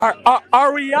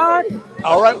Are we on?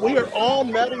 All right, we are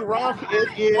on Matty Rock. It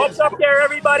is. What's up there,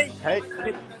 everybody? Hey,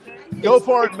 go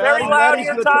for it, Very Matty. loud Matty's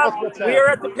here, going to tell us Tom. what's We are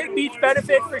happening. at the Pig Beach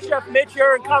benefit for Chef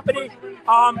Mitcher and company.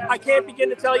 I can't begin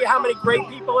to tell you how many great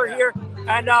people are here.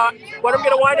 And what I'm going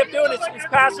to wind up doing is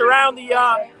pass around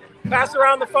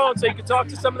the phone so you can talk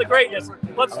to some of the greatness.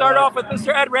 Let's start off with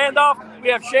Mr. Ed Randolph. We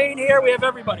have Shane here. We have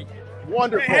everybody.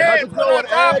 Wonderful. Hey, How's it going,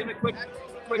 Ed? Quick,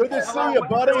 Good to see you,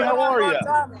 buddy. How are you?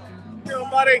 Doing,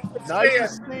 buddy?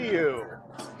 Nice to see you.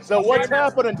 So what's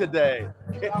happening today?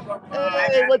 Hey,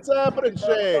 what's happening,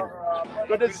 Shane?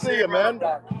 Good to see you, man.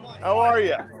 How are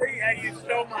you? You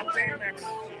stole my Xanax.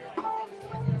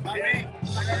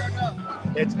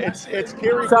 It's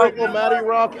Kerry Quickle, Matty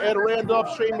Rock, Ed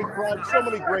Randolph, Shane McBride, so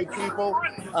many great people.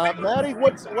 Matty,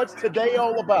 what's today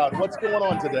all about? What's going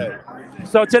on today?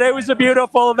 So today was a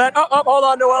beautiful event. Hold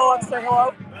on, Noel, let's say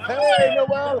hello. Hey,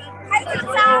 Noel. How's it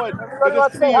going?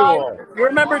 Good to see you all. You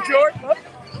remember George?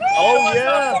 Oh,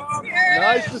 yeah.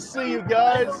 Nice to see you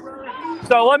guys.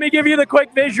 So let me give you the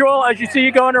quick visual as you see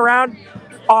you going around.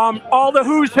 All the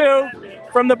who's who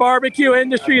from the barbecue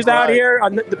industry is out here,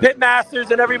 the pit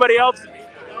masters and everybody else.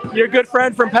 Your good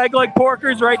friend from Peg Leg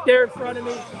Porkers right there in front of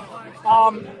me.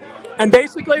 And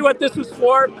basically what this was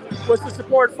for was to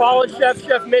support fallen Chef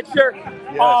Mitcher.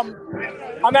 Yes.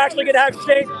 I'm actually going to have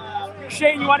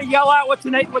Shane, you want to yell out what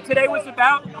today was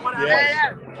about?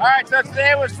 Yeah. All right, so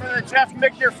today was for the Jeff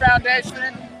Mitcher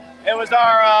Foundation. It was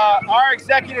our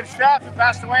executive chef who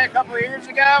passed away a couple of years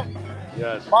ago.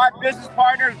 Yes. My business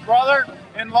partner's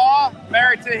brother-in-law,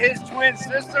 married to his twin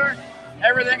sister.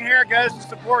 Everything here goes to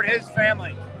support his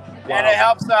family. Wow. And it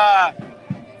helps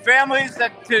families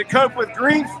to cope with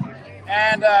grief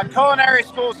and culinary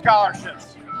school scholarships.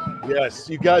 Yes,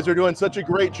 you guys are doing such a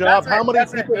great job. How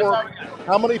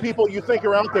many people you think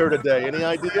are out there today? Any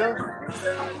idea?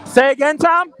 Say again,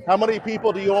 Tom? How many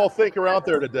people do you all think are out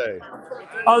there today?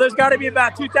 Oh, there's got to be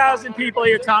about 2,000 people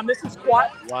here, Tom. This is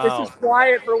quiet. Wow. This is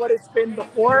quiet for what it's been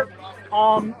before.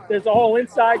 There's a whole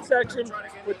inside section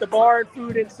with the bar and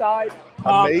food inside.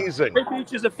 Amazing. Pig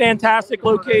Beach is a fantastic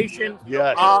location.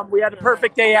 Yes. We had a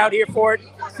perfect day out here for it.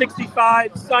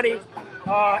 65, sunny,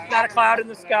 not a cloud in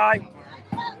the sky.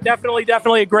 Definitely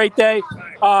a great day.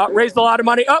 Raised a lot of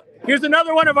money. Here's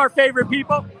another one of our favorite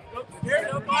people.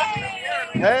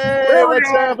 Hey, what's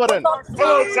happening?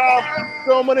 Hello, Tom.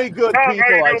 So many good Tom,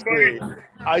 people how I you see. doing, buddy?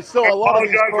 I saw a lot of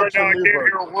these apologize folks right now. I from can't hear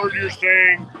Newburgh. a word you're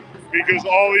saying because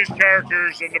all these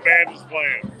characters and the band is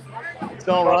playing. It's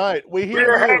all right. We We are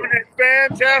hear having you. a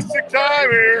fantastic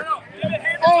time here.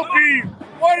 Opie,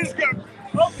 what is good?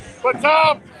 But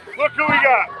Tom, look who we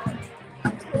got.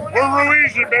 We're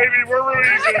Ruizian, baby. We're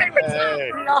Ruizian.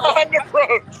 Hey, On the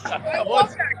approach.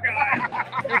 what's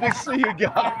good to see you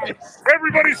guys.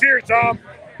 Everybody's here, Tom.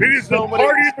 It is So the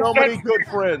party of the many century. good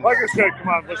friends. Like I said, come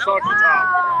on, let's talk to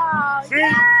Tom. See? We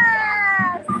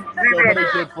So even, many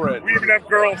have, good friends. we even have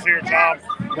girls here, Tom.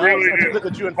 Really That's do. good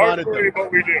that you Hard invited to believe them.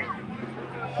 what we do.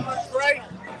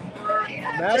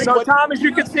 Matty, So, Tom, as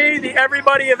you can see, the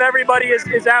everybody of everybody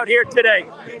is out here today.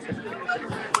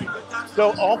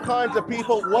 so all kinds of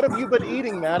people. What have you been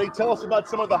eating, Matty? Tell us about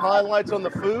some of the highlights on the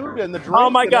food and the drink. Oh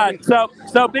my and God! everything.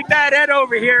 So Big Bad Ed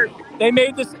over here. They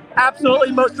made this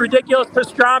absolutely most ridiculous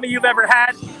pastrami you've ever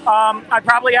had. I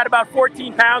probably had about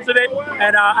 14 pounds of it,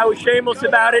 and I was shameless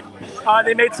about it.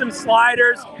 They made some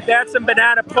sliders. They had some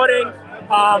banana pudding.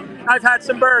 I've had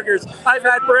some burgers. I've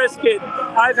had brisket.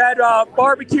 I've had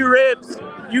barbecue ribs.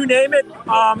 You name it.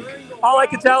 All I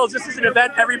can tell is this is an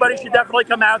event everybody should definitely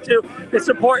come out to. It's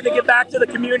important to give back to the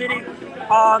community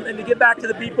and to give back to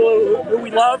the people who we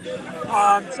love.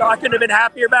 So I couldn't have been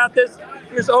happier about this.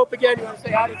 Here's Hope again. You want to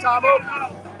say hi to Tom Hope?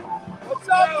 What's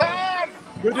up, Tom?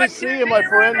 Good to see you, my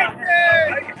friend.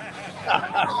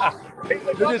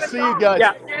 Good to see you guys.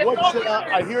 Yeah. What's,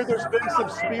 I hear there's been some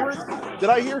spirits. Did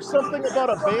I hear something about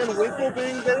a Van Winkle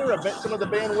being there? Some of the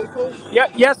Van Winkle? Yeah,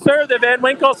 yes, sir. The Van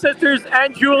Winkle sisters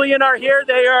and Julian are here.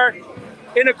 They are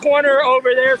in a corner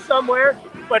over there somewhere.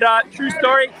 But true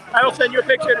story. I will send you a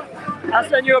picture. I'll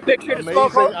send you a picture to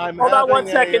smoke. Hold on one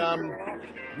second.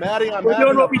 Matty, We're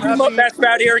doing what we do best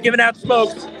around here, giving out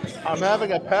smokes. I'm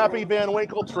having a Pappy Van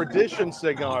Winkle tradition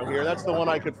cigar here. That's the one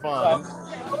I could find.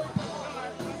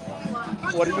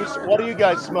 What are you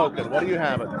guys smoking? What are you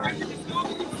having?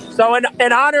 So in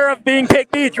honor of being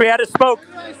Pig Beach, we had to smoke.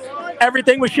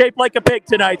 Everything was shaped like a pig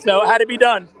tonight, so it had to be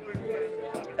done.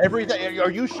 Everything.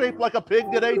 Are you shaped like a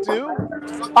pig today too?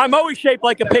 I'm always shaped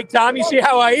like a pig, Tom. You see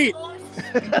how I eat.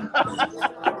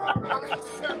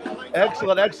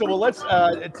 Excellent. Well, let's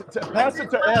pass it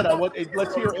to Ed.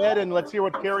 Let's hear Ed and let's hear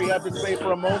what Kerry had to say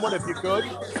for a moment, if you could.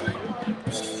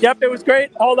 Yep, it was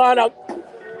great. Hold on.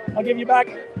 I'll give you back.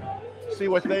 See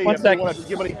what they One sec. want to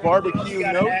give any barbecue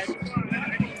notes.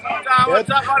 Tom, what's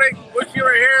up, buddy? Wish you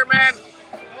were here, man.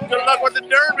 Good luck with the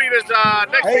Derby this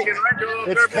next Hey, weekend, right? Do a little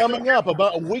it's Derby. coming up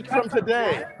about a week from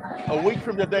today. A week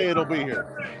from today, it'll be here.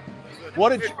 What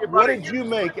did you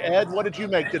make, Ed? What did you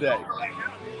make today?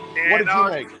 Yeah, What did you no,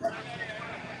 make?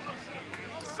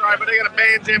 Sorry, but they got a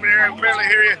band jam in here. I can barely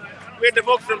hear you. We had the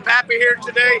folks from Pappy here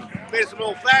today. Made some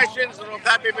old fashions. Little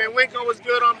Pappy Van Winkle was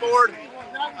good on board.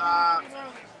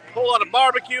 Whole lot of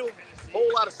barbecue,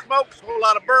 whole lot of smokes, whole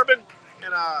lot of bourbon,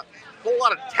 and a whole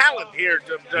lot of talent here.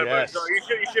 Yes. So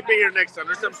you should be here next time.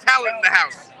 There's some talent in the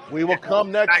house. We will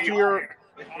come next year.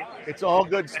 It's all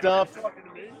good stuff.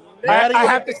 I Maddie,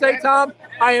 have to say, Tom,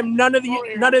 I am none of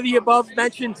the above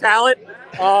mentioned talent,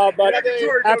 but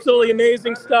absolutely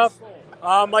amazing stuff.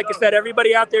 Like I said,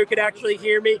 everybody out there could actually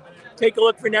hear me. Take a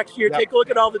look for next year. Yep. Take a look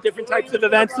at all the different types of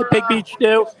events that Pig Beach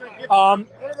do.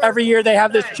 Every year they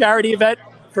have this charity event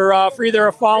for either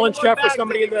a fallen chef or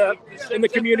somebody in the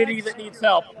community that needs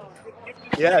help.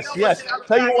 Yes.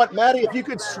 Tell you what, Maddie, if you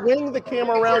could swing the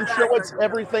camera around, show us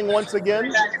everything once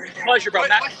again. Pleasure, bro.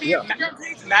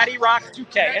 Matty Rock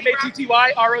 2K.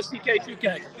 MATTYROCK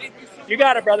 2K. You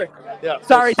got it, brother. Yeah.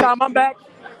 Sorry, Tom, I'm back.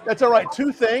 That's all right.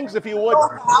 Two things, if you would.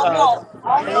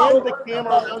 Hand the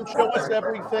camera around, show us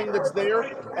everything that's there,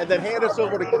 and then hand us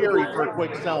over to Carrie for a quick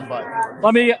soundbite.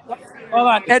 Let me hold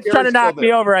on. Ed's trying to knock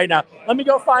me over right now. Let me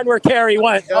go find where Carrie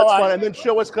went. That's Hold on. fine. And then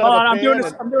show us kind Hold of on. a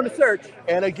I'm doing a search.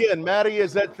 And again, Maddie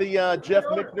is at the Jeff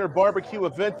Michner barbecue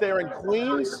event there in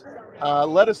Queens.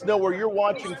 Let us know where you're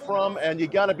watching from, and you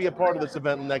got to be a part of this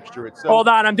event next year. It's so, Hold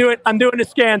on. I'm doing a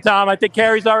scan, Tom. I think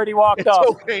Carrie's already walked it's off.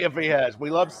 okay if he has.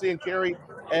 We love seeing Carrie,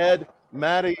 Ed,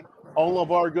 Maddie, all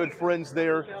of our good friends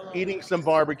there eating some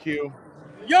barbecue.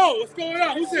 Yo, what's going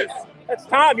on? Who's this? That's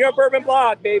Tom. You're a bourbon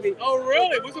blog, baby. Oh,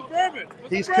 really? What's a bourbon?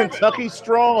 He's Kentucky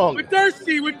strong. We're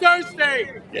thirsty. We're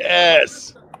thirsty.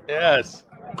 Yes. A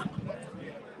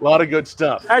lot of good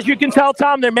stuff. As you can tell,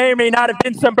 Tom, there may or may not have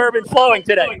been some bourbon flowing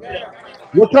today.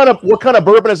 What kind of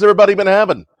bourbon has everybody been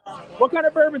having? What kind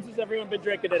of bourbons has everyone been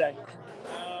drinking today?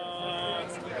 A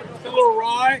little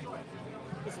rye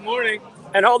this morning.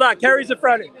 And hold on, Carrie's in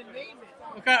front of you.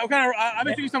 Okay, I've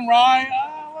been drinking some rye.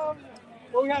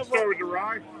 What we have? Start with the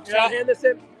rye. Yeah. Hand this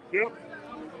in. Yep.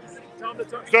 Tom,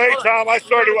 Say, Tom, I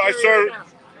started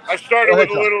with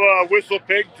a little Whistle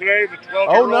Pig today, the 12-year-old.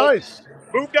 Oh, nice.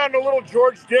 Moved on to a little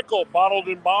George Dickel, bottled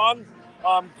in bond.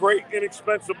 Great,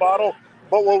 inexpensive bottle.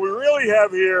 But what we really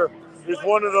have here is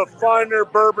one of the finer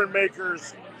bourbon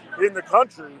makers in the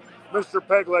country, Mr.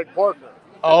 Pegleg Parker.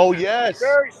 Oh, yes.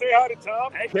 Carrie, say hi to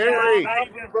Tom. Hey, Carrie. Tom,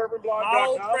 Tom from bourbonblog.com. my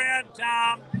old friend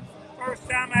Tom. First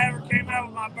time I ever came out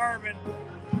with my bourbon,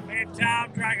 me and Tom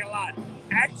drank a lot.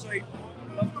 Actually,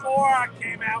 before I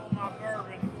came out with my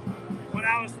bourbon, when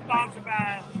I was sponsored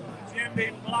by Jim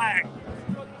Beam Black,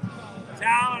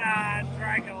 Tom and I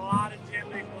drank a lot of Jim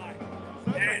Beam Black.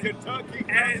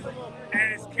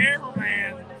 And his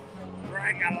cameraman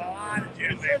drank a lot of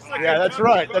Jim Beam Black. Yeah, that's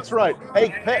right. Hey,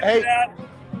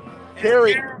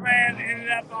 Carrie. His cameraman ended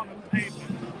up on the pavement.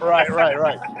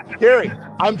 Right. Carrie,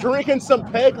 I'm drinking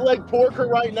some Peg Leg Porker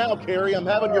right now, Carrie. I'm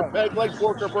having your Peg Leg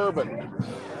Porker bourbon.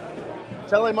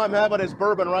 Tell him I'm having his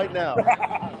bourbon right now.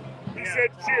 He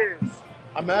said cheers.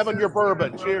 I'm having your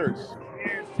bourbon. Cheers.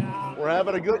 Cheers, Tom. We're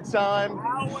having a good time.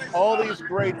 All these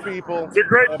great people. It's a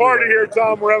great party here,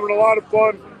 Tom. We're having a lot of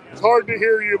fun. It's hard to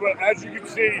hear you, but as you can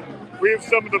see, we have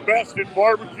some of the best in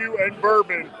barbecue and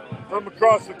bourbon from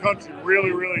across the country.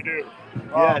 Really, really do.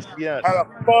 Yes. Had a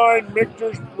fun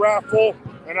Michter's raffle,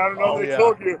 and I don't know if they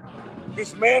told you,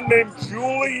 this man named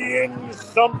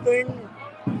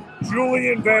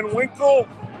Julian Van Winkle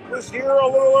was here a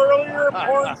little earlier,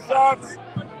 pouring shots.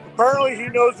 Apparently he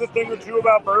knows a thing or two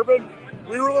about bourbon.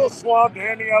 We were a little swamped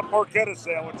handing out porchetta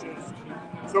sandwiches,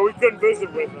 so we couldn't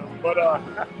visit with him. But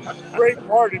great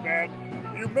party, man.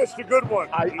 You missed a good one.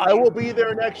 I will be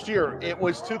there next year. It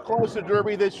was too close to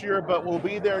Derby this year, but we'll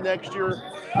be there next year.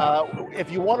 If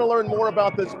you want to learn more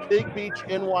about this, Pig Beach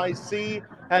NYC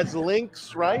has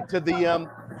links, right, to the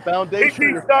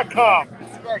foundation. PigBeach.com.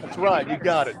 That's right. You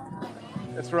got it.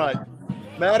 That's right.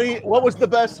 Maddie, what was the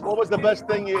best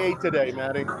thing you ate today,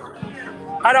 Maddie?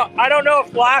 I don't know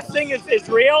if blasting is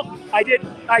real. I did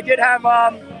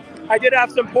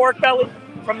have some pork belly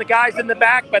from the guys in the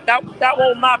back, but that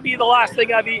will not be the last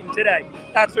thing I've eaten today.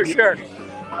 That's for sure.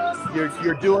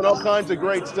 You're doing all kinds of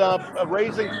great stuff,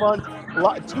 raising funds.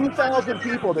 2,000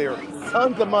 people there.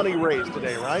 Tons of money raised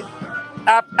today, right?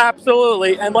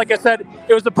 Absolutely. And like I said,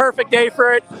 it was the perfect day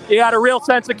for it. You got a real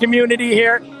sense of community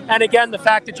here. And again, the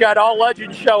fact that you had all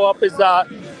legends show up is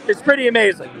pretty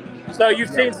amazing. So you've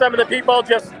seen some of the people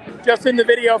just just in the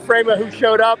video frame of who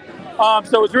showed up.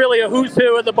 So it was really a who's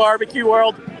who of the barbecue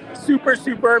world. Super,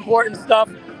 super important stuff.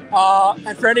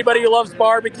 And for anybody who loves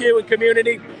barbecue and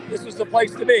community, this was the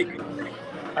place to be.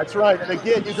 That's right. And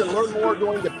again, you can learn more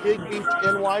going to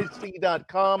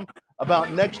pigbeachnyc.com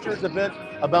about next year's event,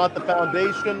 about the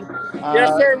foundation.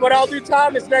 Yes, sir. And what I'll do,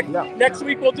 Tom, is next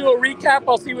week we'll do a recap.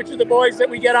 I'll see which of the boys that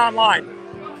we get online.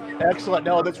 Excellent.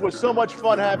 No, this was so much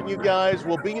fun having you guys.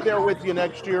 We'll be there with you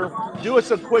next year. Do us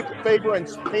a quick favor and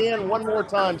span one more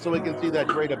time so we can see that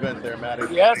great event there,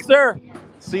 Matty. Yes, sir.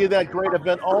 See that great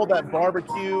event, all that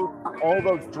barbecue, all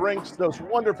those drinks, those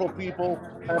wonderful people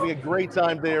having a great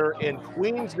time there in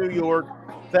Queens, New York.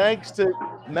 Thanks to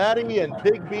Matty and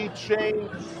Pig Beach, Shane,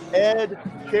 Ed,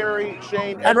 Carrie,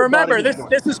 Shane. And remember,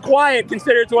 this is quiet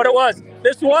considered to what it was.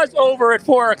 This was over at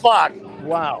 4 o'clock.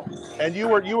 Wow. And you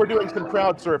were doing some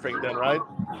crowd surfing then, right?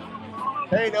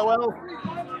 Hey, Noel.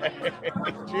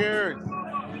 Cheers.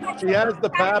 She has the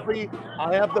Pappy.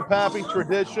 I have the Pappy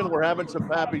tradition. We're having some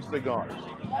Pappy cigars.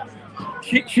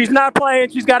 She's not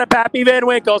playing. She's got a Pappy Van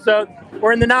Winkle, so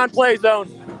we're in the non-play zone.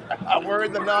 We're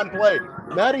in the non-play.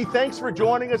 Matty, thanks for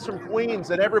joining us from Queens.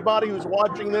 And everybody who's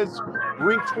watching this,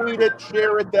 retweet it,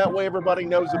 share it. That way everybody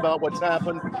knows about what's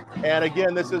happened. And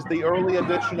again, this is the early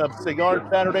edition of Cigar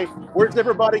Saturday. Where's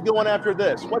everybody going after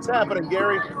this? What's happening,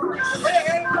 Gary?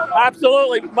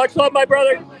 Absolutely. Much love, my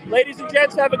brother. Ladies and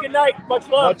gents, have a good night. Much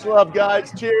love. Much love,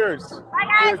 guys. Cheers. Bye,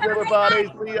 guys. Cheers, everybody.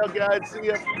 See you, guys. See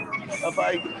you.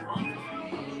 Bye-bye.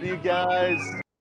 See you guys.